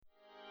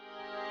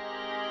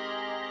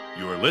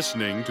You are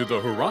listening to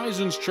the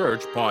Horizons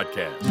Church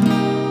podcast.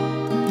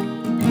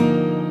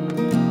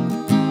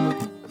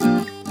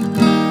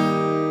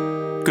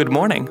 Good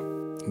morning.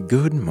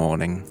 Good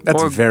morning.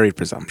 That's very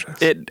presumptuous.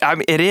 It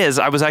is.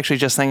 I was actually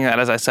just thinking that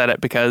as I said it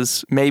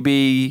because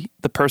maybe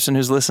the person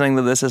who's listening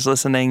to this is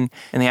listening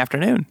in the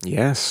afternoon.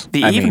 Yes.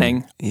 The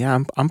evening.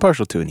 I'm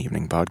partial to an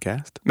evening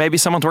podcast. Maybe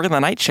someone's working the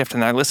night shift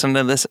and they're listening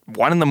to this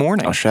 1 a.m.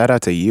 Oh, shout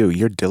out to you.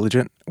 You're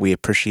diligent. We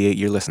appreciate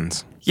your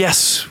listens.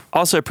 Yes.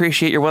 Also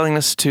appreciate your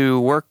willingness to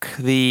work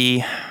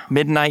the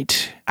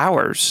midnight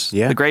hours.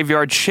 Yeah. The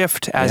graveyard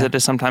shift, as it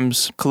is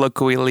sometimes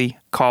colloquially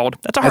called.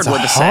 That's a hard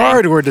word to say. That's a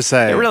hard word to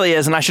say. It really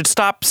is, and I should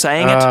stop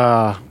saying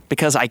it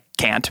because I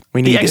can't.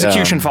 The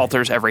execution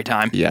falters every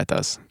time. Yeah, it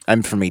does.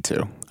 And for me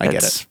too. I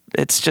get it.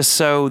 It's just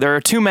so, there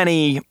are too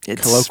many.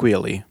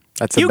 Colloquially.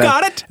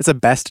 Got it? It's the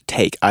best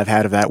take I've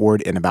had of that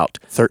word in about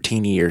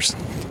 13 years.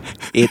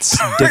 It's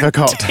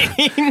difficult.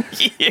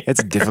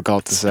 It's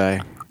difficult to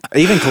say.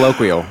 Even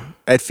colloquial.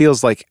 It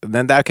feels like,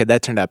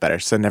 that turned out better,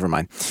 so never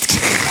mind.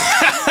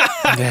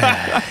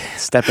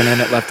 Stepping in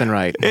it left and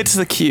right. It's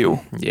the cue.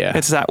 Yeah.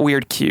 It's that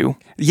weird cue.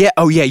 Yeah.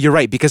 Oh, yeah, you're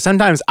right. Because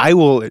sometimes I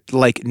will,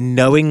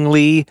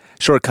 knowingly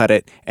shortcut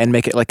it and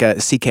make it like a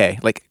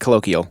CK, like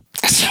colloquial.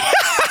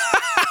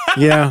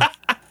 Yeah.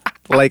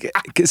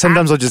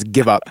 Sometimes I'll just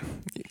give up.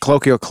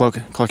 Colloquial.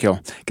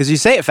 Because you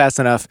say it fast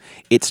enough,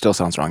 it still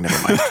sounds wrong. Never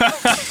mind.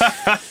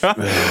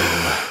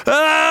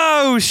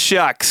 Oh,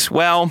 shucks.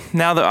 Well,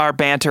 now that our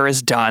banter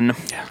is done,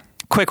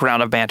 quick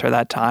round of banter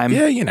that time.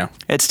 Yeah, you know.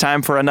 It's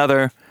time for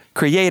another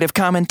creative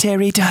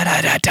commentary.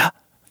 Da-da-da-da.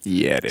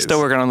 Yeah, it is. Still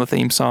working on the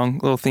theme song,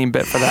 little theme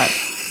bit for that.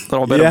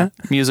 Little bit of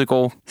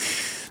musical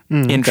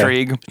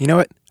intrigue. Okay. You know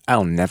what?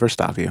 I'll never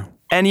stop you.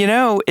 And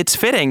it's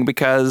fitting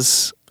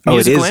because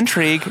musical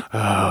intrigue.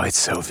 Oh, it's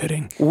so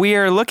fitting. We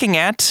are looking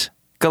at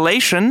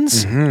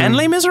Galatians and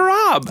Les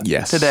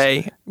Miserables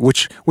today.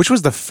 Which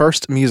was the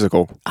first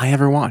musical I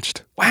ever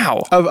watched.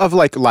 Wow. Of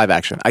live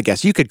action. I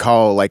guess you could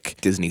call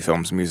Disney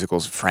films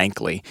musicals,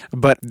 frankly.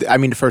 But I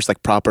mean the first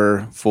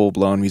proper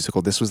full-blown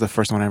musical. This was the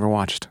first one I ever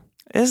watched.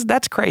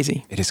 That's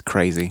crazy. It is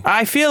crazy.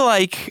 I feel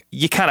like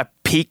you kind of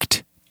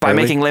peaked by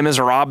making Les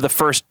Miserables the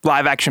first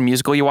live action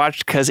musical you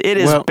watched because it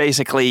is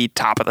basically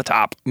top of the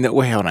top. No,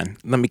 wait, hold on.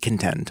 Let me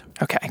contend.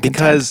 Okay.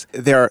 Because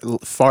there are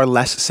far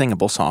less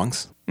singable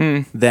songs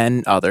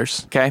than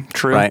others. Okay,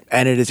 true. Right,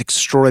 and it is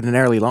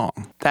extraordinarily long.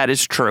 That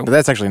is true. But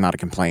that's actually not a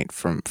complaint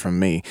from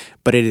me,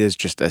 but it is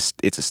just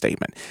it's a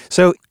statement.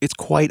 So it's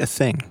quite a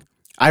thing.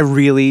 I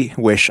really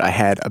wish I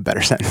had a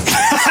better sentence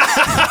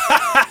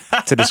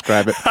to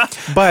describe it.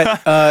 But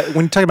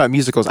when you talk about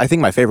musicals, I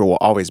think my favorite will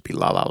always be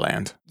La La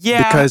Land.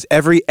 Yeah. Because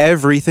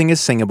everything is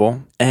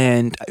singable.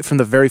 And from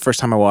the very first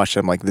time I watched it,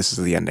 I'm like, this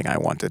is the ending I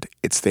wanted.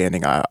 It's the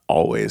ending I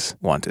always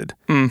wanted.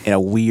 In a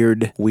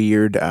weird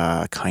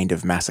kind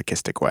of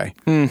masochistic way.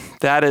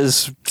 That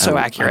is so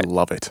accurate. I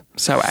love it.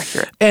 So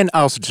accurate. And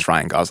also just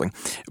Ryan Gosling.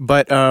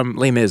 But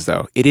Les Mis,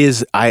 though, it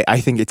is,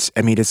 I think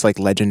it's like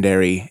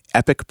legendary,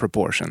 epic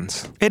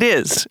proportions. It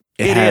is.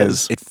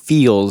 It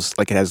feels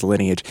like it has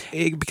lineage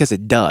because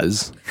it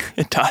does.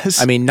 It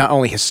does. I mean, not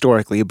only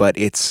historically, but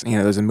it's,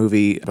 there's a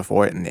movie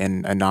before it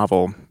and a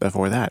novel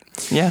before that.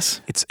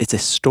 Yes. It's a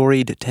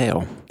storied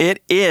tale.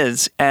 It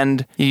is.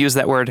 And you used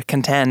that word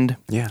contend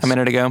a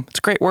minute ago. It's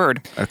a great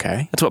word.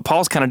 Okay. That's what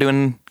Paul's kind of doing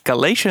in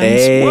Galatians.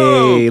 Hey,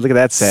 whoa. Look at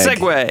that seg.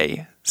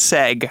 Segue.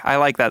 Seg. I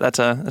like that.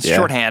 That's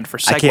shorthand for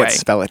segue. I can't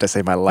spell it to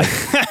save my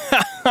life.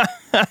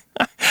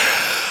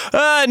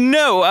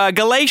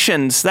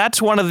 Galatians.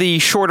 That's one of the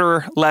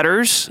shorter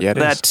letters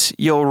that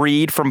you'll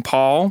read from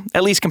Paul,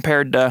 at least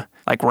compared to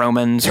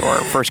Romans or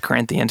 1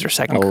 Corinthians or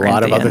 2 Corinthians. A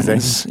lot of other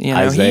things.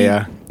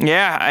 Isaiah.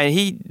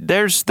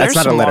 There's that's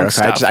not some a letter. long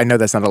stuff. I know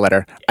that's not a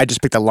letter. I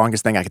just picked the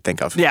longest thing I could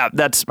think of. Yeah,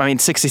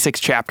 66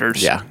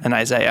 chapters in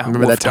Isaiah.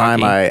 Remember that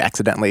time I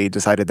accidentally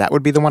decided that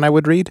would be the one I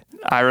would read?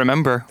 I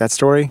remember. That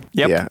story?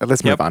 Yep. Yeah,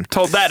 let's move on.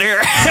 Told that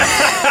here.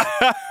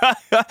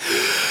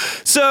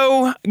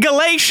 So,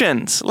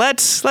 Galatians.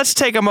 Let's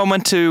take a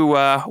moment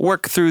to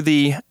work through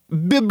the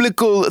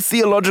biblical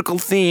theological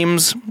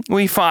themes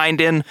we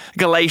find in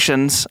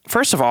Galatians.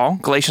 First of all,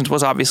 Galatians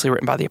was obviously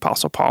written by the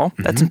Apostle Paul.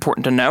 That's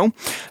important to know.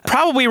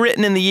 Probably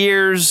written in the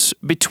years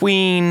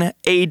between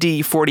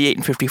AD 48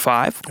 and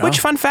 55,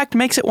 which, fun fact,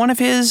 makes it one of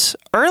his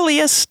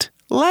earliest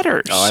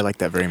letters. Oh, I like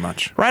that very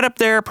much. Right up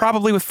there,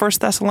 probably with 1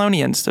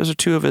 Thessalonians. Those are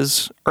two of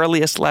his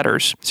earliest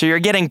letters. So you're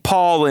getting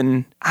Paul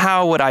in,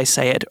 how would I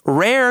say it,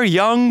 rare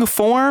young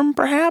form,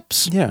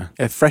 perhaps? Yeah,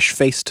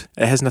 fresh-faced.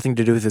 It has nothing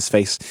to do with his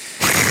face.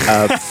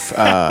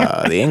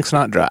 The ink's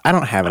not dry. I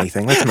don't have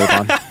anything. Let's move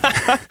on.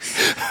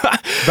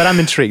 But I'm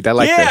intrigued. I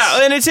like this.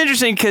 Yeah, and it's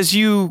interesting because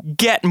you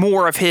get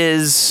more of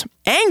his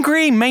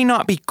angry may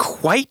not be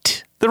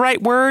quite the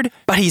right word,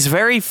 but he's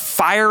very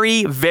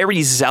fiery,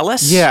 very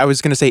zealous. Yeah, I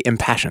was going to say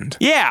impassioned.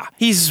 Yeah,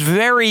 he's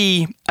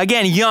very,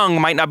 again,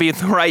 young might not be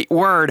the right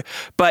word,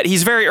 but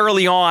he's very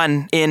early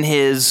on in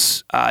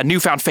his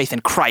newfound faith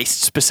in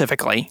Christ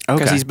specifically,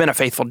 because Okay. he's been a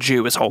faithful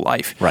Jew his whole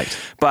life. Right.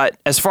 But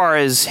as far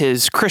as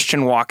his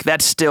Christian walk,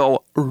 that's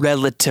still,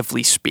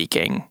 relatively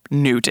speaking,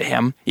 new to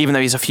him, even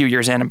though he's a few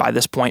years in and by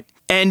this point.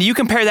 And you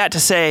compare that to,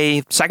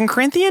 say, 2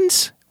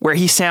 Corinthians, where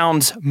he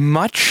sounds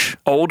much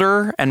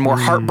older and more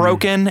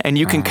heartbroken, and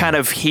you can kind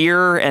of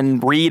hear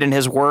and read in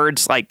his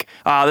words like,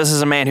 this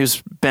is a man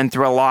who's been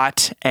through a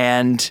lot,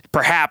 and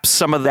perhaps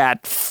some of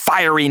that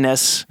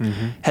fieriness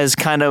has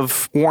kind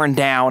of worn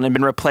down and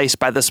been replaced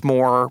by this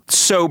more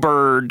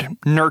sobered,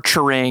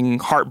 nurturing,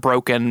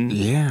 heartbroken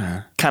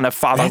Yeah. kind of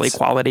fatherly That's-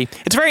 quality.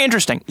 It's very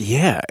interesting.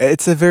 Yeah,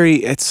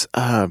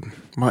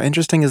 well,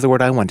 interesting is the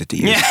word I wanted to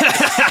use.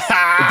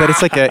 But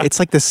it's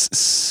like this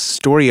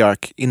story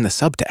arc in the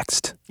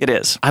subtext. It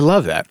is. I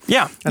love that.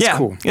 Yeah, That's yeah,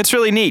 cool. It's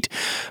really neat.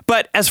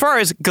 But as far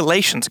as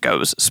Galatians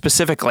goes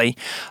specifically,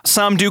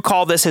 some do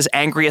call this his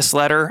angriest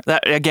letter.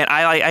 That, again,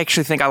 I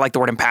actually think I like the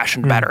word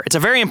impassioned better. It's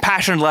a very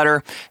impassioned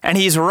letter, and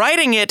he's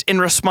writing it in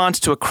response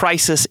to a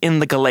crisis in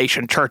the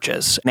Galatian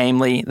churches,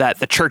 namely that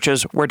the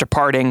churches were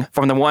departing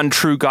from the one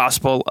true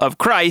gospel of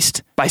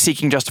Christ by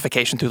seeking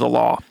justification through the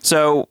law.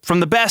 So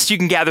from the best you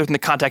can gather from the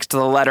context of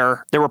the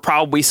letter, there were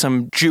probably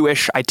some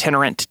Jewish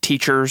itinerant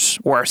teachers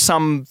or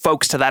some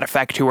folks to that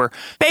effect who were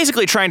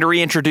basically trying to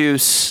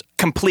reintroduce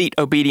complete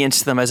obedience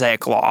to the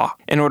Mosaic law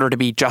in order to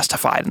be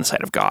justified in the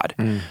sight of God.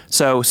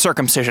 So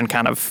circumcision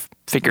kind of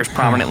figures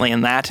prominently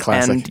in that.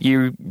 Classic. And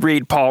you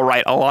read Paul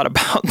write a lot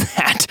about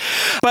that.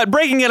 But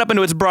breaking it up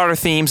into its broader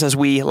themes, as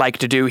we like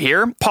to do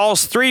here,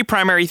 Paul's three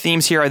primary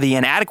themes here are the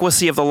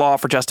inadequacy of the law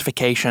for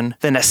justification,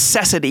 the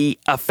necessity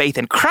of faith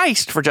in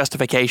Christ for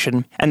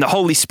justification, and the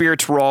Holy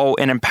Spirit's role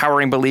in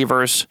empowering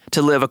believers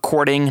to live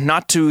according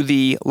not to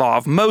the law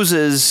of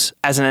Moses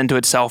as an end to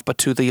itself, but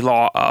to the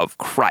law of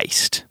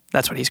Christ.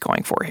 That's what he's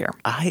going for here.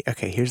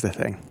 Okay, here's the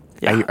thing.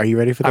 Yeah. Are you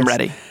ready for this? I'm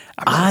ready.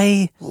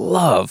 I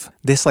love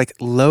this like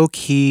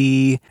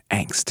low-key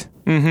angst.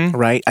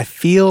 Right? I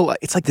feel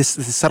it's like this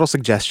subtle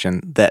suggestion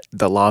that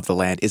the law of the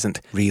land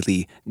isn't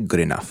really good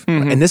enough.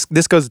 And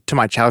this goes to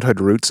my childhood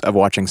roots of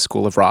watching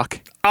School of Rock.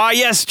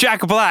 Yes,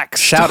 Jack Black.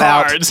 Shout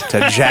out stars.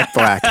 to Jack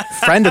Black,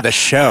 friend of the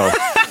show.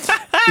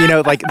 You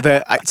know, like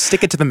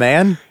stick it to the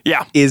man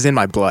Yeah. is in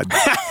my blood.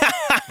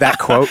 That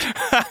quote.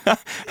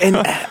 And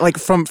like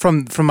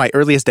from my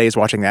earliest days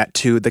watching that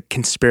to the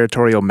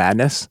conspiratorial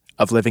madness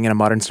of living in a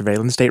modern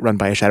surveillance state run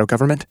by a shadow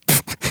government,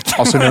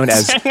 also known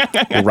as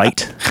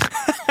Right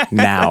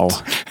Now.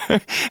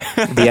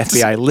 The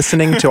FBI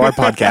listening to our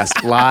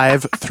podcast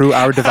live through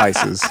our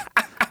devices,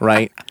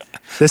 right?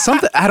 There's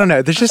something, I don't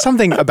know, there's just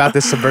something about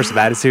this subversive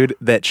attitude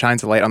that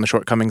shines a light on the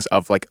shortcomings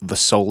of like the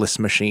soulless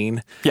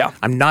machine. Yeah.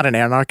 I'm not an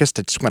anarchist.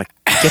 I just want to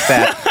get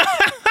that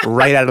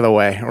right out of the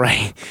way,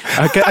 right?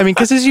 Okay, I mean,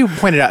 because as you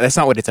pointed out, that's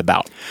not what it's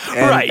about.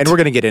 Right. And we're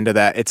going to get into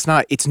that. It's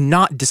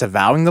not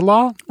disavowing the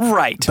law,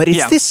 Right. but it's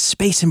yeah. this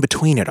space in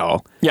between it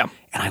all. Yeah.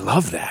 And I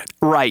love that.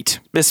 Right.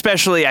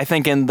 Especially, I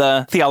think, in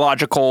the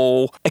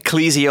theological,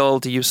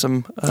 ecclesial, to use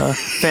some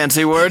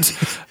fancy words,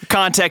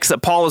 context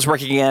that Paul is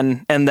working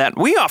in and that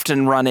we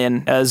often run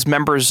in as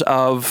members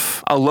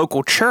of a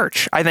local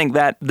church. I think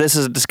that this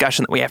is a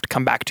discussion that we have to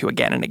come back to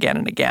again and again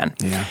and again.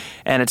 Yeah.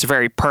 And it's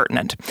very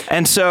pertinent.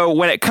 And so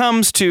when it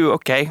comes to,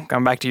 okay,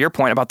 coming back to your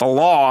point about the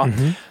law,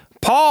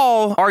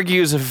 Paul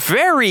argues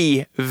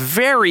very,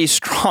 very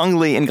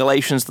strongly in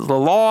Galatians that the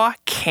law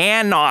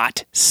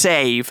cannot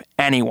save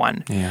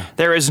anyone. Yeah.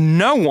 There is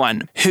no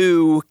one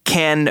who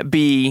can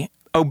be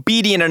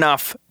obedient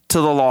enough to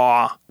the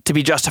law to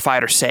be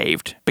justified or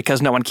saved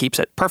because no one keeps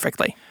it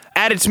perfectly.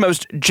 At its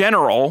most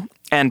general,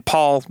 and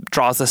Paul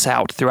draws this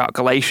out throughout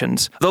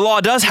Galatians, the law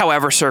does,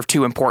 however, serve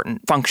two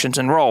important functions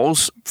and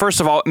roles.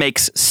 First of all, it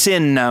makes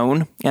sin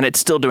known, and it's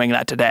still doing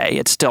that today.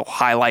 It's still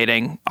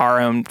highlighting our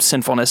own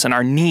sinfulness and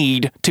our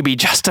need to be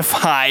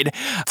justified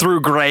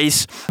through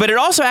grace. But it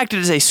also acted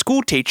as a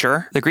school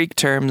teacher, the Greek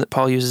term that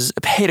Paul uses,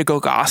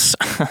 pedagogos.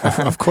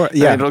 Of course.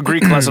 Yeah. A little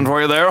Greek lesson for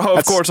you there.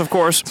 Of course.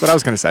 That's what I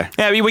was going to say.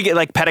 Yeah, we get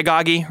like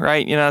pedagogy,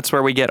 right? You know, that's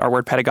where we get our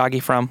word pedagogy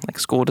from, like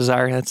school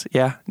desire. That's,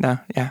 yeah.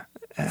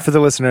 For the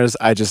listeners,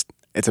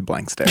 it's a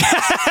blank stare.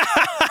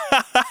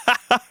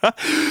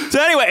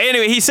 So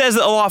anyway, he says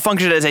that the law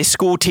functioned as a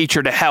school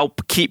teacher to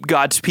help keep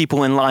God's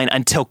people in line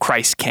until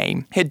Christ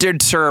came. It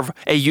did serve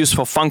a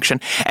useful function.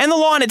 And the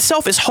law in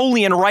itself is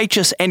holy and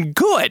righteous and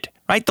good,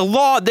 right? The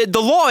law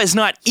is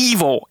not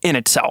evil in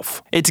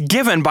itself. It's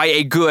given by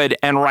a good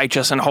and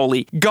righteous and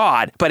holy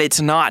God, but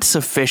it's not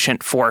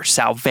sufficient for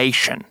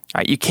salvation,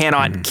 right? You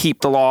cannot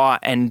keep the law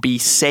and be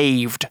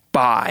saved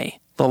by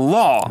the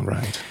law.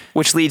 Right.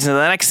 Which leads into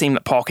the next theme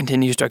that Paul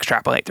continues to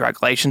extrapolate throughout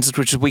Galatians,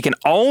 which is we can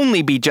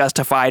only be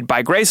justified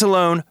by grace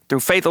alone, through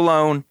faith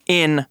alone,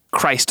 in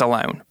Christ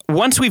alone.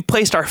 Once we've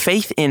placed our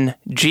faith in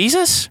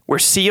Jesus, we're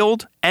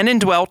sealed and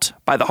indwelt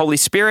by the Holy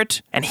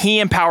Spirit, and He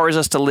empowers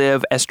us to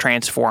live as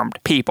transformed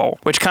people,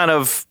 which kind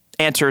of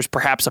answers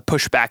perhaps a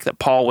pushback that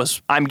Paul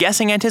was, I'm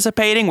guessing,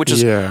 anticipating, which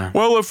is, Yeah.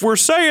 well, if we're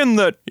saying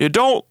that you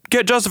don't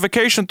get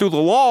justification through the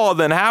law,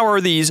 then how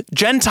are these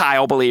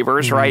Gentile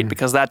believers, right?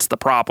 Because that's the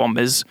problem,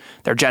 is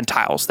they're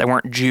Gentiles. They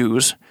weren't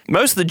Jews.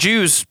 Most of the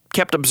Jews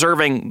kept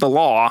observing the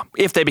law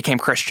if they became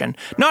Christian.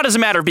 Not as a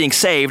matter of being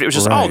saved. It was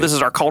just, Right. oh, this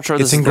is our culture.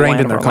 This It's is ingrained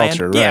the in land their of our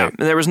culture, land. Yeah, right.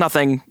 there was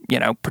nothing,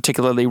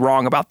 particularly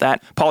wrong about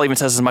that. Paul even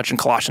says as much in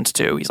Colossians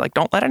 2. He's like,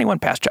 don't let anyone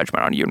pass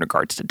judgment on you in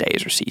regards to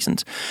days or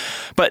seasons.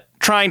 But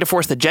trying to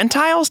force the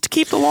Gentiles to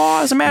keep the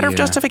law as a matter of Yeah.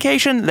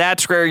 justification,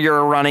 that's where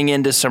you're running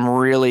into some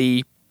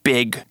really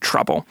big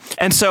trouble.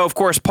 And so, of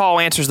course, Paul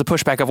answers the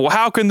pushback of, well,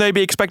 how can they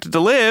be expected to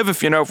live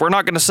if we're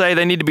not going to say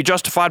they need to be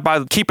justified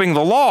by keeping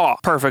the law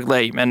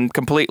perfectly and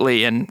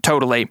completely and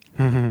totally?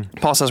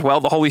 Paul says, well,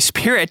 the Holy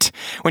Spirit,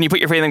 when you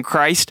put your faith in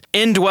Christ,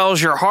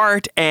 indwells your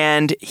heart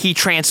and he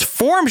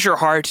transforms your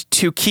heart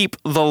to keep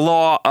the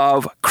law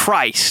of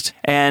Christ.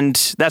 And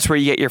that's where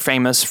you get your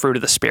famous fruit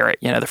of the Spirit.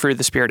 The fruit of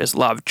the Spirit is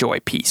love, joy,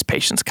 peace,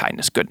 patience,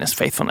 kindness, goodness,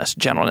 faithfulness,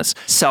 gentleness,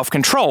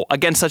 self-control.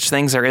 Against such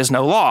things there is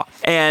no law.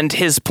 And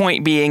his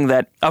point being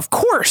that, of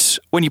course,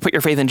 when you put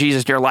your faith in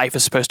Jesus, your life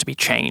is supposed to be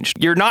changed.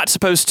 You're not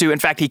supposed to, in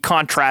fact, he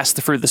contrasts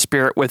the fruit of the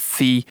Spirit with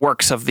the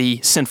works of the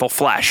sinful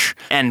flesh,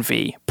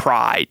 envy,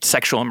 pride,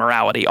 sexual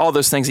immorality, all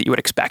those things that you would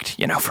expect,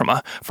 from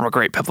a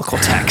great biblical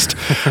text.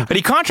 But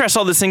he contrasts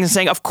all those things and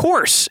saying, of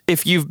course,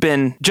 if you've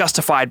been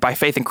justified by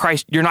faith in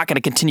Christ, you're not going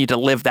to continue to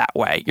live that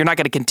way. You're not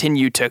going to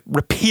continue to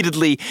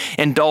repeatedly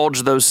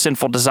indulge those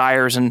sinful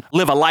desires and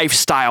live a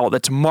lifestyle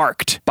that's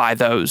marked by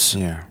those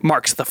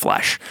marks of the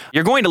flesh.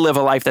 You're going to live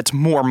a life that's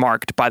more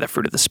marked by the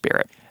fruit of the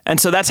Spirit. And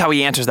so that's how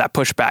he answers that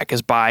pushback,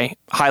 is by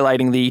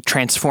highlighting the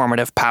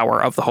transformative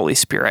power of the Holy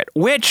Spirit,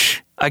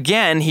 which,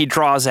 again, he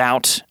draws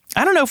out.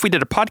 I don't know if we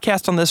did a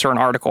podcast on this or an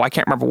article. I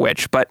can't remember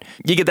which, but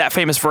you get that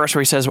famous verse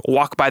where he says,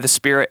 walk by the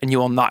Spirit and you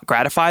will not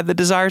gratify the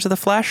desires of the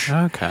flesh.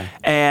 Okay.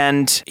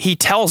 And he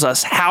tells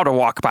us how to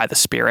walk by the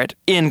Spirit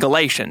in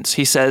Galatians.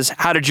 He says,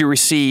 how did you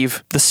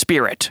receive the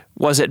Spirit?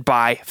 Was it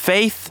by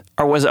faith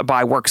or was it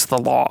by works of the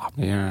law?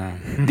 Yeah.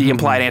 The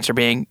implied answer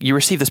being, you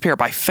receive the Spirit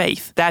by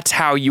faith. That's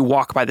how you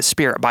walk by the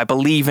Spirit, by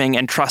believing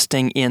and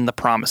trusting in the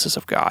promises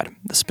of God,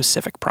 the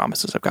specific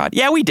promises of God.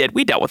 Yeah, we did.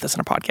 We dealt with this in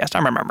a podcast.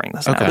 I'm remembering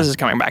this now. Okay. This is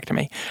coming back to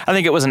me. I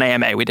think it was an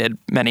AMA we did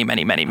many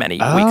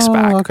weeks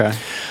back. Okay.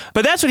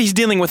 But that's what he's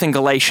dealing with in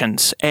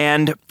Galatians.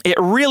 And it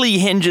really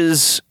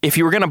hinges, if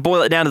you were going to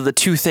boil it down to the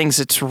two things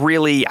it's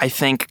really, I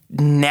think,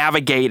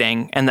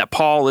 navigating and that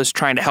Paul is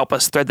trying to help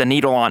us thread the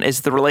needle on,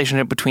 is the relationship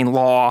between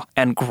law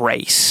and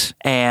grace,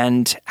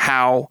 and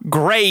how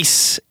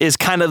grace is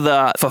kind of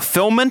the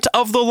fulfillment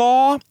of the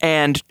law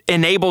and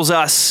enables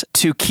us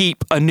to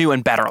keep a new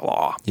and better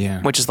law,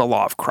 which is the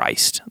law of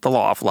Christ, the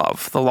law of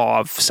love, the law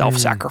of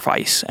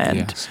self-sacrifice.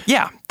 And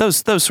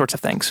those sorts of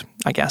things,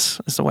 I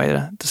guess, is the way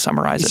to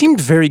summarize He it. seemed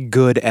very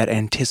good at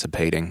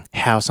anticipating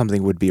how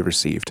something would be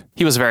received.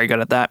 He was very good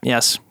at that,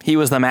 yes. He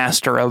was the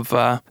master of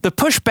the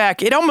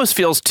pushback. It almost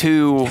feels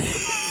too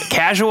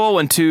casual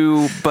and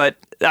but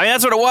I mean,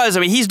 that's what it was. I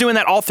mean, he's doing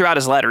that all throughout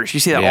his letters.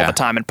 You see that all the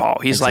time in Paul.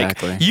 He's like,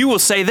 you will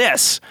say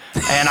this,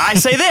 and I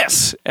say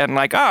this. And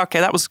like, oh, okay,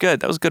 that was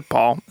good. That was good,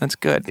 Paul. That's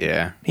good.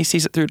 Yeah. He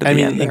sees it through to the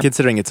end there.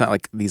 Considering it's not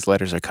like these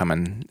letters are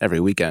coming every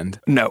weekend.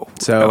 No.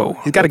 So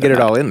he's got to get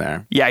it all in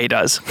there. Yeah, he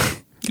does.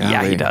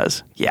 Yeah, he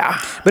does. Yeah.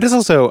 But it's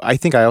also, I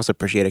think I also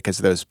appreciate it because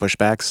those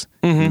pushbacks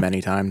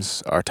many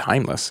times are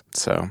timeless.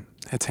 So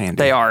it's handy.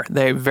 They are.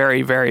 They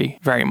very, very,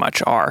 very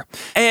much are.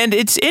 And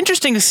it's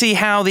interesting to see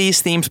how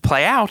these themes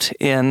play out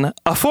in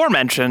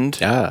aforementioned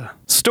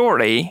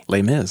story.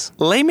 Les Mis.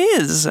 Les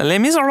Mis. Les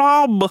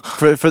Miserables.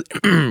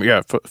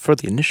 For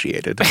the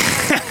initiated.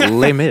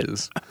 Les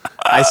Mis.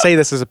 I say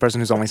this as a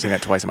person who's only seen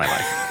it twice in my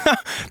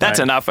life. That's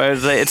enough.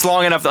 It's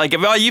long enough. Like,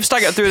 if you've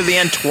stuck it through to the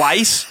end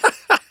twice,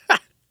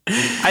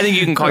 I think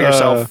you can call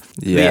yourself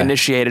the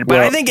initiated.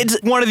 But I think it's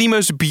one of the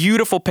most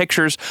beautiful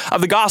pictures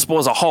of the gospel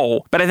as a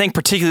whole. But I think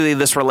particularly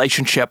this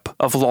relationship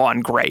of law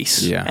and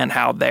grace and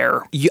how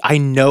they're... I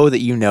know that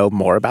you know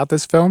more about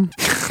this film.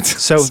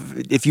 So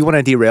if you want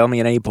to derail me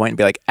at any point and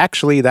be like,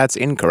 actually, that's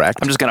incorrect.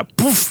 I'm just going to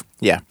poof.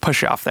 Yeah.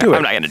 Push you off there.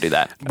 I'm not going to do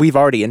that. We've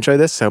already introed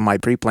this, so my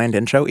pre-planned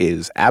intro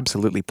is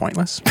absolutely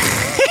pointless.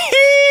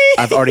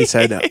 I've already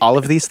said all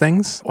of these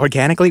things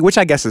organically, which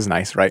I guess is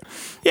nice, right?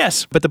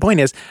 Yes. But the point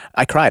is,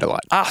 I cried a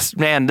lot. Ah,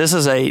 man, this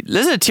is a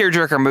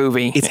tearjerker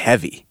movie. It's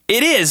heavy.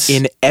 It is.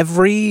 In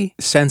every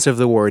sense of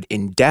the word,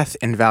 in depth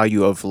and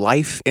value of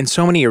life, in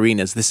so many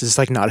arenas, this is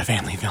like not a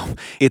family film.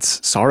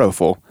 It's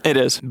sorrowful. It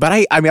is.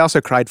 But I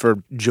also cried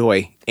for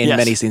joy in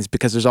many scenes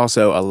because there's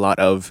also a lot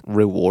of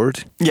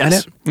reward in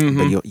it.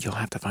 But you'll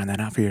have to find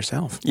that out for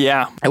yourself.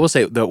 Yeah. I will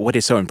say, though, what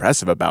is so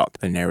impressive about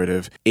the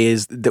narrative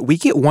is that we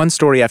get one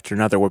story after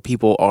another where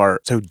people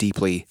are so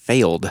deeply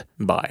failed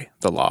by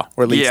the law,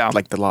 or at least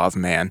like the law of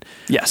man.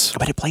 Yes.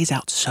 But it plays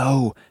out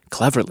so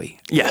cleverly.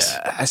 Yes.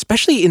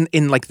 Especially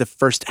in like the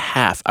first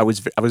half, I was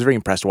very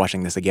impressed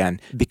watching this again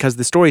because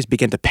the stories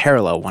begin to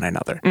parallel one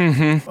another,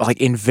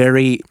 like in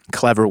very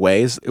clever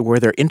ways where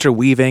they're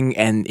interweaving,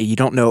 and you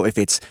don't know if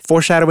it's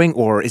foreshadowing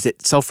or is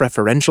it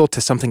self-referential to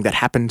something that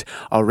happened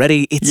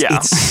already.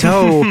 It's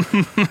so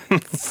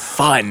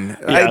fun.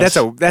 Yes.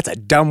 That's a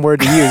dumb word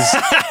to use.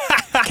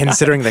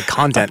 Considering the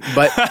content,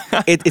 but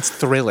it's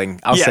thrilling.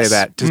 I'll say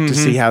that to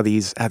see how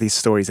these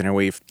stories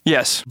interweave.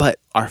 Yes. But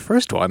our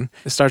first one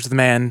starts with a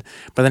man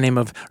by the name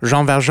of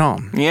Jean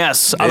Valjean.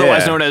 Yes,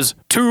 otherwise known as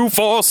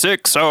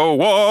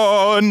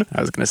 24601. I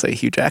was going to say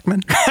Hugh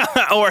Jackman.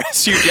 Or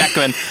Hugh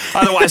Jackman,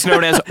 otherwise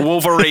known as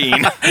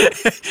Wolverine.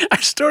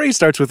 Our story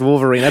starts with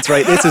Wolverine. That's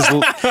right. This is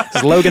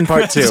Logan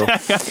Part 2.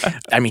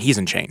 I mean, he's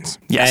in chains.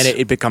 Yes. And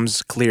it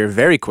becomes clear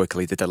very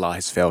quickly that the law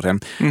has failed him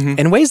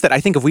in ways that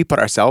I think if we put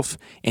ourselves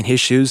in his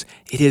shoes,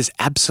 it is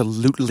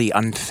absolutely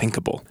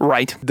unthinkable.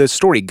 Right. The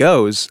story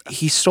goes,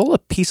 he stole a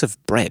piece of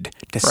bread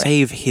to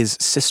save his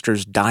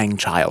sister's dying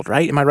child,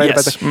 right? Am I right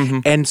about that? Mm-hmm.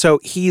 And so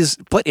he's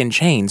put in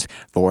chains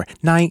for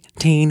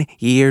 19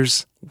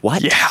 years.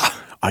 What? Yeah.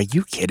 Are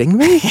you kidding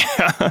me?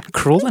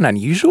 Cruel and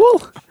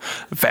unusual?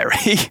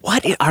 Very.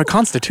 What? Our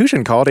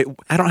Constitution called it.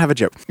 I don't have a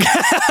joke.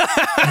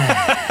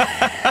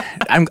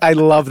 I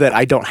love that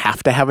I don't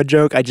have to have a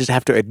joke. I just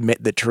have to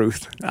admit the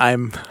truth.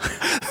 I'm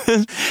a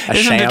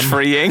Isn't sham. it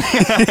freeing?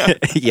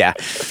 Yeah.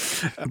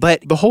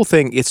 But the whole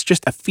thing, it's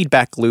just a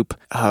feedback loop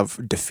of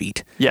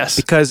defeat. Yes.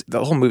 Because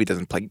the whole movie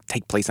doesn't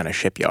take place in a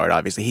shipyard,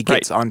 obviously. He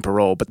gets on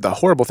parole, but the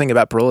horrible thing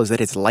about parole is that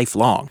it's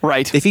lifelong.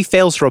 Right. If he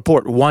fails to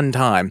report one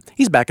time,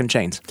 he's back in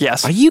chains.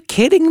 Yes. Are you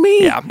kidding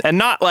me? Yeah, and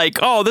not like,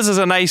 oh, this is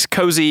a nice,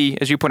 cozy,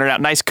 as you pointed out,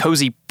 nice,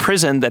 cozy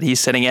prison that he's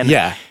sitting in.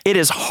 Yeah. It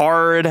is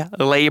hard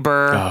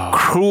labor,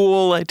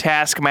 cruel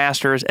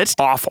taskmasters. It's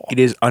awful. It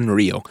is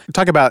unreal.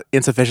 Talk about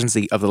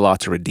insufficiency of the law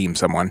to redeem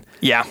someone.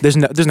 Yeah. There's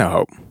no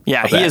hope.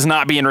 Yeah, of he that. is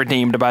not being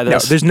redeemed by No,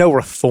 this. there's no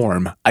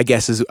reform, I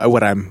guess, is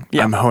what I'm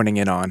honing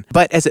in on.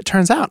 But as it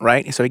turns out,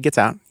 right? So he gets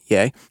out,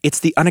 yay. It's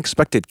the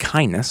unexpected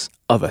kindness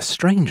of a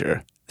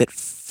stranger that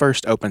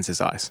first opens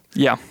his eyes.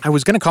 Yeah. I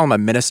was going to call him a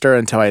minister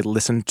until I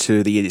listened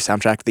to the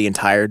soundtrack the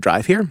entire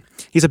drive here.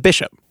 He's a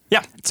bishop.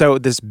 Yeah. So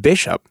this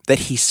bishop that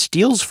he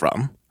steals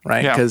from,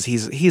 right? Yeah. Because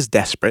he's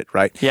desperate,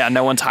 right? Yeah,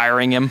 no one's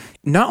hiring him.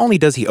 Not only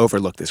does he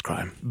overlook this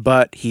crime,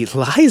 but he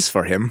lies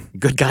for him,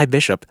 good guy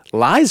bishop,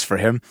 lies for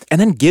him,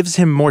 and then gives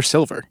him more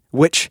silver,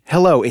 which,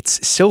 hello,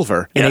 it's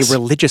silver in a Yes.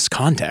 religious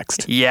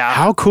context. Yeah.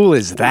 How cool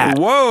is that?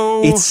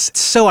 Whoa. It's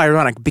so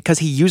ironic because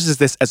he uses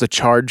this as a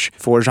charge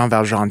for Jean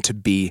Valjean to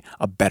be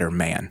a better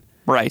man.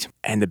 Right.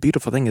 And the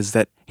beautiful thing is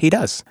that he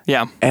does.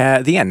 Yeah.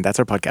 The end. That's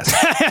our podcast.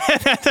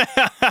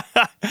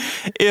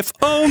 If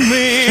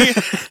only.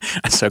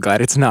 I'm so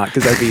glad it's not,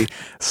 because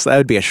that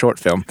would be a short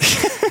film.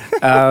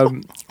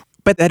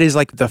 But that is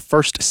like the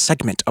first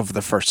segment of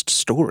the first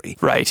story.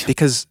 Right.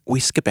 Because we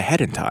skip ahead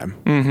in time.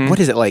 What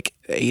is it, like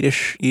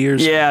 8-ish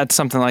years? Yeah, it's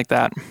something like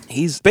that.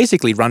 He's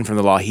basically run from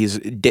the law. He's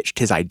ditched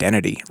his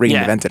identity,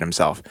 reinvented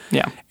himself.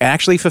 Yeah. And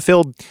actually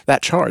fulfilled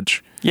that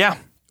charge. Yeah.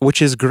 Which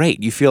is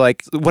great. You feel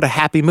like, what a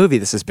happy movie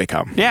this has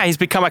become. Yeah, he's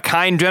become a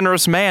kind,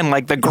 generous man.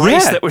 Like the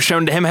grace that was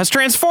shown to him has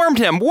transformed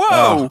him. Whoa.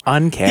 Oh,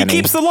 uncanny. He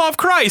keeps the law of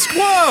Christ.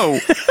 Whoa.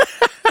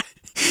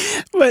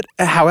 But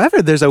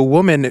however, there's a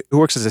woman who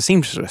works as a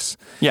seamstress.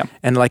 Yeah.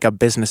 And like a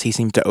business he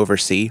seemed to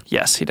oversee.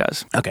 Yes, he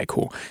does. Okay,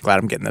 cool. Glad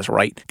I'm getting this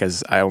right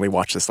because I only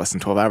watched this less than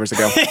 12 hours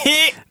ago.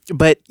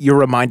 But you're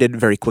reminded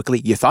very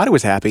quickly, you thought it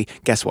was happy.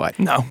 Guess what?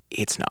 No.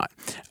 It's not.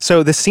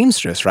 So the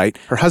seamstress, right?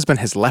 Her husband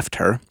has left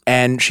her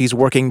and she's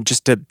working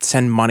just to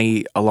send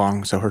money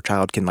along so her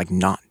child can like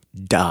not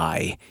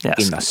die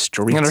Yes. in the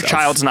streets. And her of-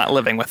 child's not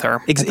living with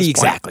her. at this point.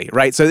 Exactly,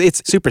 right? So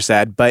it's super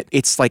sad, but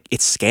it's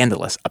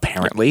scandalous,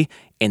 apparently,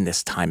 in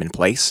this time and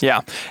place. Yeah.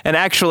 And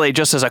actually,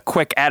 just as a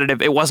quick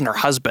additive, it wasn't her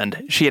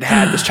husband. She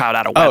had this child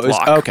out of Oh, it was-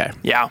 wedlock. okay.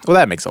 Yeah. Well,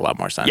 that makes a lot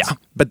more sense. Yeah.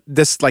 But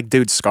this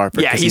dude's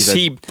scarper. Yeah, 'cause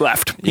he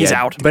left. He's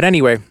Yeah, out. But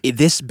anyway,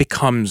 this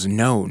becomes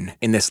known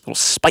in this little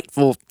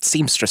spiteful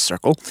seamstress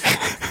circle.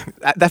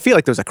 I feel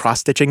like there was a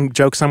cross-stitching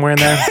joke somewhere in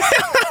there,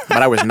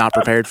 but I was not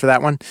prepared for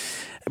that one.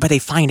 But they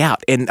find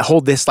out and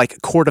hold this like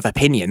court of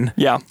opinion.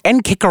 Yeah.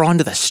 And kick her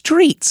onto the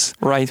streets.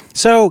 Right.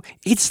 So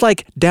it's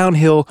like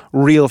downhill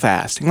real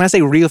fast. And when I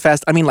say real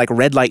fast, I mean like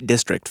red light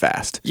district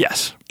fast.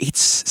 Yes. It's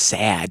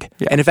sad.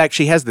 Yeah. And in fact,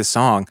 she has this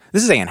song.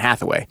 This is Anne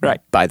Hathaway.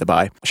 Right. By the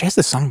by. She has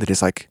this song that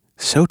is like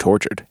so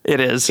tortured. It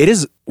is. It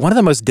is one of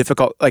the most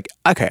difficult, like,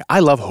 okay,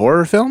 I love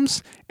horror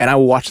films and I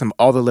will watch them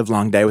all the live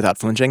long day without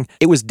flinching.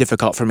 It was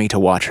difficult for me to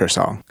watch her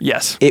song.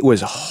 Yes. It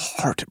was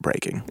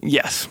heartbreaking.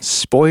 Yes.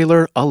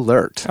 Spoiler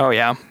alert. Oh,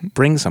 yeah.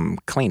 Bring some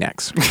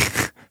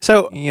Kleenex.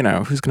 So,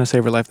 who's going to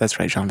save her life? That's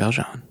right, Jean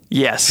Valjean.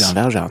 Yes. Jean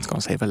Valjean's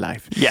going to save her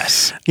life.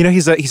 Yes.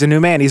 He's a new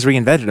man. He's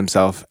reinvented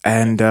himself.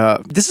 And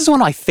this is one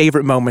of my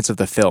favorite moments of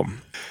the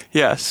film.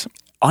 Yes.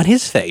 On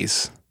his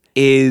face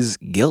is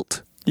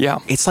guilt. Yeah.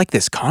 It's like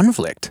this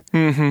conflict.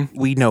 Mm-hmm.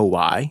 We know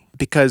why.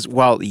 because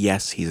while,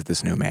 yes, he's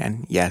this new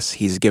man, yes,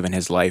 he's given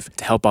his life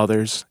to help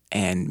others,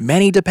 and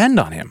many depend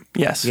on him.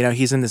 Yes. You know,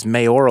 he's in this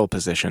mayoral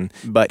position,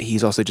 but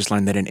he's also just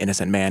learned that an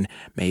innocent man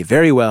may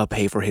very well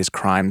pay for his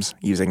crimes,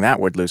 using that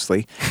word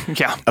loosely,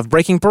 Yeah. of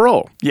breaking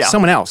parole. Yeah.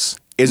 Someone else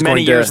is Many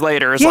going to... years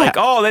later, it's like,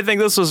 oh, they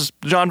think this was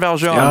Jean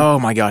Valjean. Oh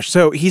my gosh.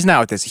 So he's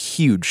now at this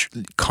huge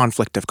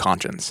conflict of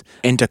conscience.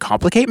 And to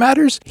complicate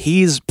matters,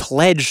 he's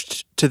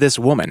pledged to this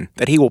woman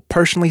that he will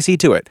personally see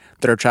to it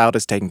that her child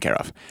is taken care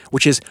of,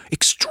 which is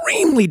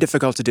extremely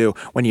difficult to do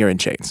when you're in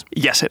chains.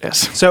 Yes, it is.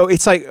 So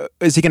it's like,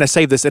 is he going to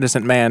save this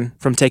innocent man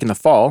from taking the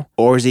fall?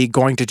 Or is he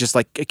going to just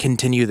like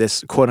continue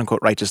this quote unquote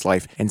righteous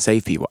life and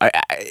save people?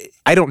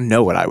 I don't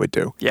know what I would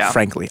do. Yeah.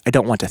 Frankly, I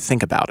don't want to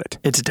think about it.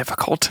 It's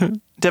difficult.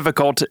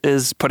 Difficult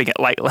is putting it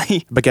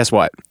lightly. But guess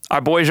what?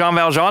 Our boy Jean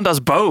Valjean does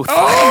both.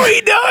 Oh,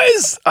 he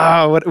does.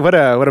 Oh, what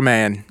a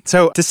man.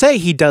 So to say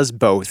he does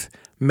both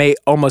may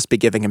almost be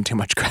giving him too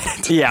much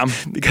credit. Yeah.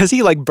 Because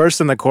he like bursts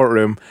in the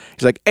courtroom.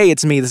 He's like, hey,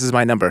 it's me. This is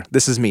my number.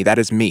 This is me. That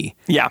is me.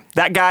 Yeah.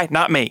 That guy,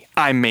 not me.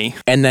 I'm me.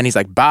 And then he's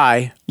like,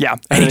 bye. Yeah.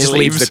 And he then just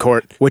leaves the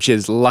court, which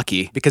is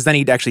lucky because then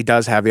he actually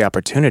does have the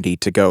opportunity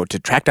to go to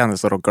track down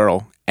this little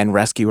girl and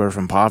rescue her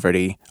from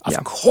poverty.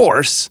 Of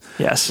course.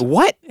 Yes.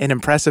 What an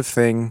impressive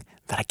thing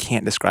that I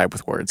can't describe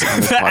with words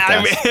on this podcast.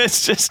 I mean,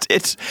 it's just,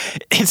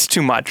 it's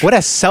too much. What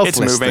a selfless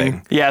It's moving.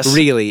 thing. Yes.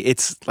 Really,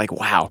 it's like,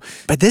 wow.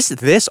 But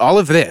all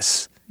of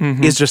this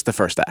is just the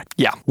first act.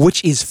 Yeah.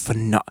 Which is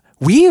phenomenal.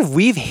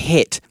 We've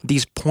hit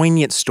these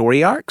poignant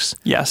story arcs.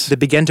 Yes. That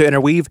begin to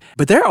interweave,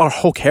 but there are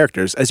whole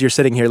characters as you're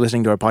sitting here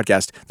listening to our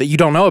podcast that you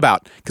don't know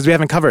about because we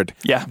haven't covered.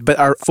 Yeah. But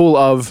are full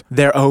of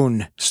their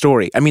own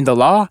story. I mean, the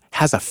law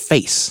has a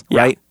face,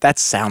 right? That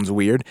sounds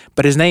weird,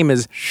 but his name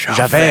is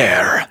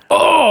Javert.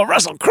 Oh,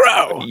 Russell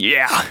Crowe.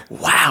 Yeah.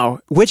 Wow.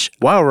 Which,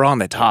 while we're on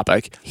the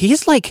topic,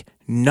 he's like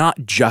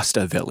not just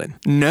a villain.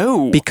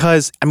 No.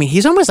 Because, I mean,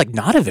 he's almost like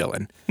not a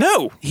villain.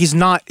 No. He's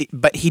not,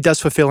 but he does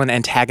fulfill an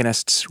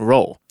antagonist's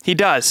role. He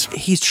does.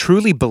 He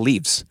truly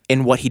believes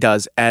in what he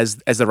does as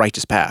the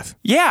righteous path.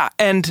 Yeah,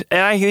 and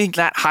I think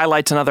that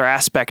highlights another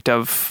aspect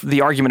of the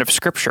argument of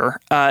Scripture,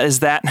 is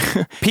that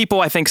people,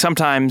 I think,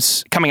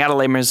 sometimes coming out of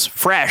Les Mis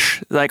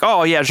fresh, like,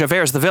 oh, yeah,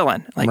 Javert's the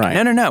villain. Like,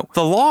 Right. no.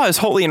 The law is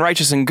holy and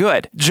righteous and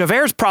good.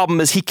 Javert's problem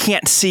is he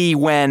can't see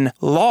when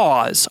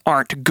laws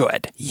aren't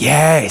good.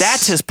 Yes.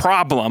 That's his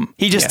problem.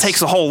 He just Yes. takes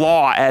the whole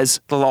law as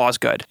the law is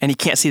good, and he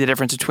can't see the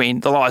difference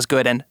between the law is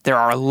good and there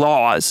are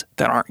laws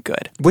that aren't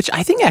good. Which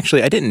I think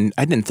actually I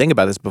didn't think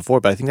about this before,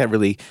 but I think that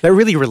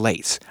really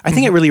relates. I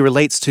think it really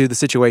relates to the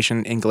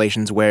situation in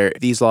Galatians where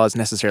these laws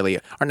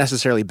aren't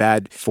necessarily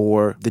bad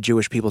for the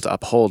Jewish people to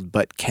uphold,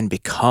 but can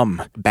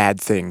become bad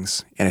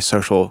things in a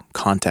social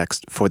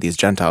context for these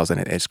Gentiles,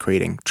 and it's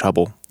creating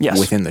trouble Yes.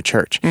 within the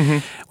church,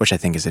 which I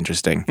think is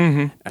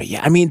interesting.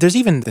 Yeah, I mean, there's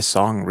even this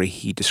song where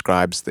he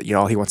describes that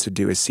all he wants to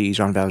do is see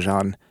Jean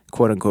Valjean,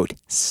 quote unquote,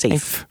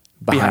 safe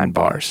behind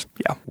bars.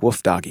 Yeah.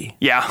 Wolf doggy.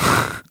 Yeah.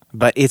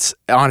 But it's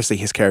honestly,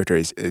 his character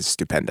is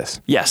stupendous.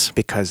 Yes.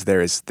 Because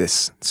there is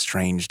this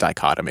strange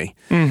dichotomy.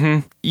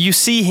 You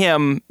see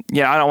him,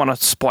 I don't want to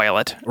spoil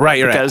it.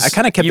 Right. because I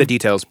kind of kept the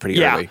details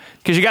pretty early.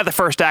 Because you got the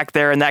first act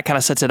there, and that kind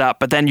of sets it up.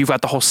 But then you've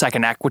got the whole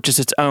second act, which is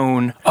its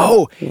own.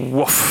 Oh,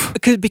 Woof.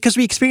 because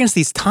we experience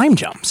these time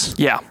jumps.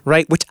 Yeah.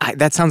 Right? Which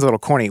that sounds a little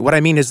corny. What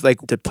I mean is, like,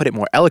 to put it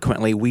more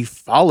eloquently, we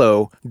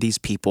follow these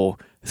people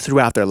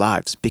throughout their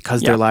lives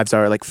because their lives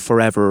are like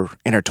forever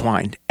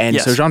intertwined. And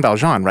Yes. so Jean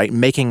Valjean, right,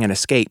 making an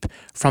escape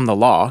from the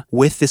law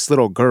with this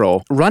little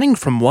girl, running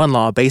from one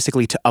law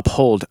basically to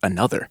uphold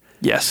another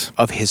Yes.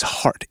 of his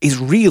heart is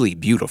really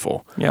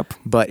beautiful. Yep.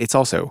 But it's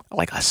also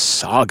like a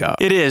saga.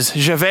 It is.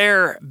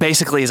 Javert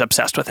basically is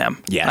obsessed with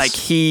him. Yes. Like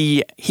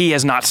he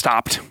has not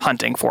stopped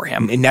hunting for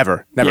him.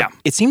 Never. Yeah.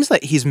 It seems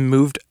that he's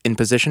moved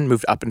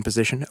up in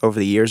position over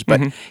the years, but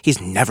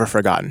he's never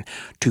forgotten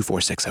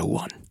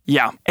 24601.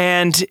 Yeah.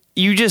 And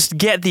you just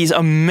get these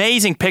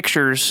amazing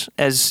pictures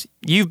as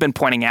you've been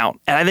pointing out.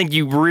 And I think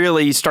you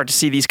really start to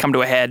see these come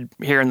to a head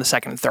here in the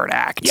second and third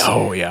acts.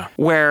 Oh, yeah.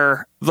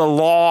 Where the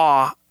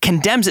law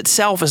condemns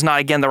itself is not,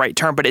 again, the right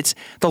term, but it's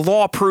the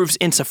law proves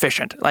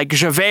insufficient. Like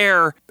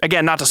Javert,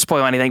 again, not to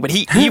spoil anything, but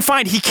you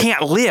find he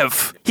can't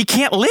live. He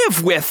can't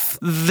live with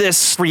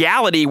this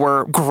reality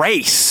where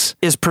grace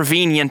is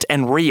prevenient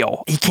and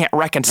real. He can't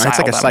reconcile It's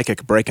like a them.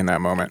 psychic break in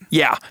that moment.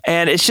 Yeah.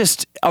 And it's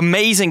just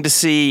amazing to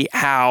see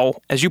how,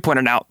 as you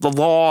pointed out, the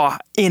law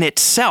in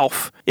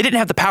itself, it didn't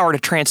have the power to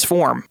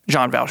transform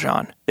Jean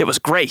Valjean. It was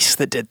grace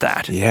that did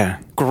that. Yeah.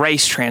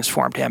 Grace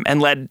transformed him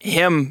and led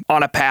him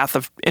on a path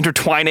of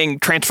intertwining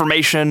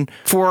transformation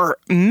for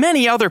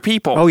many other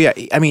people. Oh, yeah.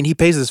 I mean, he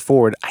pays this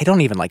forward. I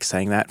don't even like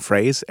saying that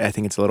phrase. I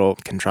think it's a little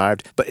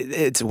contrived, but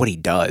it's what he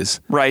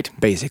does. Right.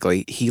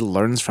 Basically, he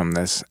learns from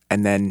this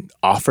and then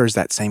offers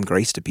that same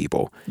grace to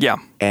people. Yeah.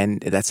 And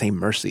that same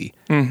mercy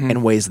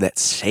in ways that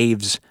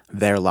saves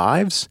their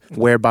lives,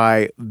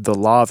 whereby the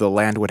law of the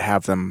land would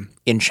have them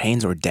In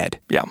Chains or Dead.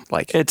 Yeah.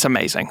 Like, It's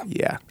amazing.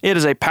 yeah. It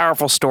is a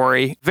powerful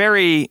story,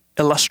 very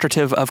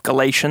illustrative of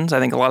Galatians. I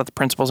think a lot of the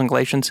principles in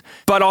Galatians,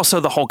 but also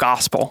the whole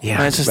gospel. Yeah,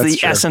 And it's just that's the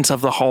true. essence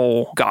of the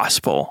whole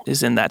gospel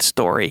is in that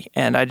story.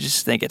 And I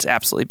just think it's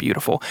absolutely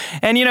beautiful.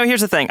 And,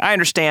 here's the thing. I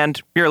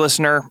understand you're a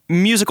listener.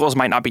 Musicals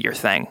might not be your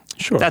thing.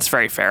 Sure. That's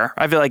very fair.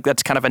 I feel like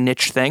that's kind of a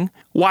niche thing.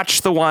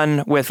 Watch the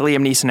one with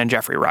Liam Neeson and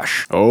Jeffrey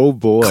Rush. Oh,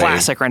 boy.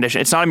 Classic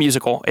rendition. It's not a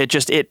musical. It's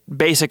just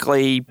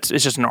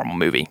a normal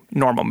movie.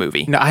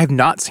 No, I have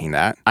not seen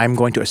that. I'm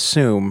going to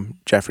assume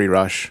Jeffrey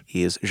Rush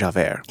is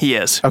Javert. He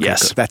is. Okay,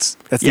 yes. good. That's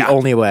Yeah. the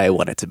only way I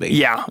want it to be.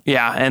 Yeah.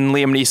 And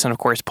Liam Neeson, of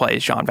course,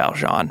 plays Jean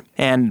Valjean.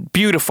 And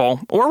beautiful.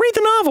 Or read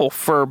the novel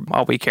for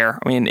all we care.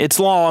 I mean, it's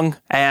long,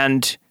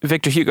 and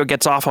Victor Hugo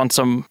gets off on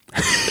some...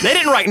 They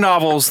didn't write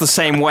novels the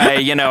same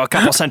way, a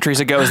couple centuries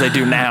ago as they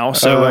do now.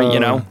 So,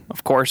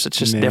 of course, it's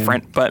just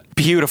different. But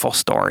beautiful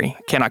story.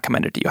 Cannot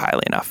commend it to you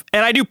highly enough.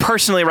 And I do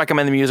personally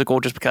recommend the musical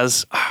just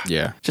because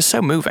Yeah. just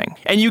so moving.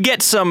 And you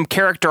get some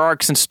character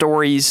arcs and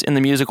stories in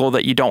the musical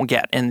that you don't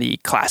get in the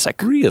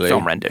classic Really?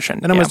 film rendition.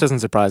 That almost doesn't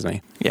surprise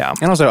me. Yeah.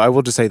 And also, I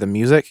will just say the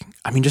music,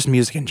 just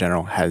music in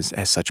general has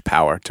such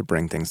power to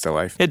bring things to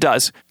life. It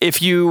does.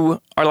 If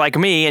you are like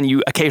me and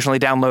you occasionally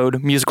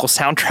download musical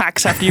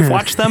soundtracks after you've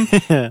watched them,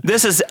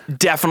 this is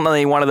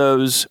definitely one of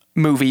those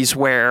movies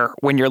where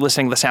when you're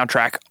listening to the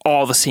soundtrack,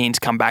 all the scenes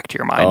come back to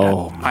your mind.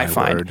 Oh, my I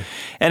find. word.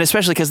 And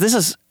especially because this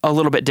is a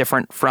little bit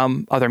different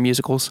from other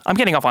musicals. I'm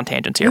getting off on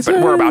tangents here,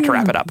 but we're about to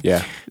wrap it up.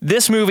 Yeah.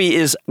 This movie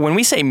is, when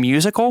we say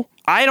musical,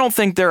 I don't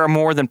think there are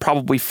more than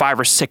probably 5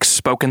 or 6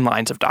 spoken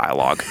lines of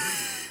dialogue.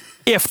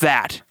 If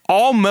that.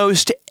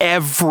 Almost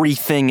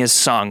everything is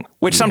sung,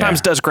 which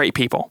sometimes does great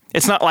people.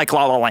 It's not like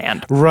La La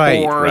Land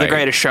Right, or The right.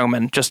 Greatest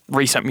Showman, just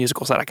recent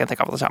musicals that I can think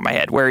of off the top of my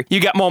head, where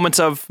you get moments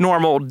of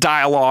normal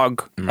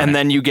dialogue and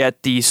then you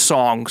get these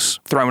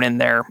songs thrown in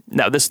there.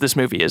 No, this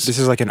movie is... This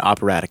is like an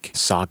operatic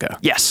saga.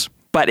 Yes,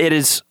 but it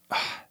is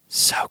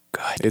so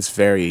good. It's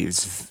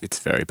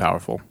very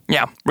powerful.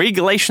 Yeah, read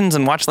Galatians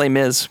and watch Les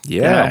Mis.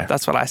 Yeah.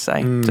 That's what I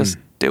say. Just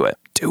do it.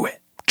 Do it.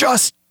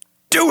 Just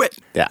do it.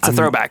 Yeah, It's a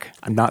throwback.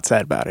 I'm not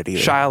sad about it either.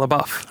 Shia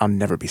LaBeouf. I'll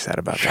never be sad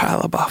about that.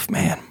 Shia LaBeouf,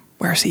 man.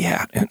 Where's he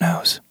at? Who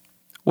knows?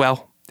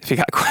 Well, if you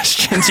got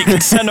questions, you can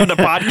send them to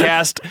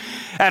podcast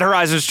at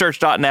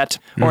horizonschurch.net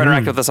or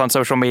interact with us on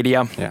social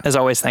media. Yeah. As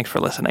always, thanks for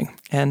listening.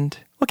 And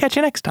we'll catch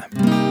you next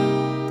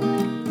time.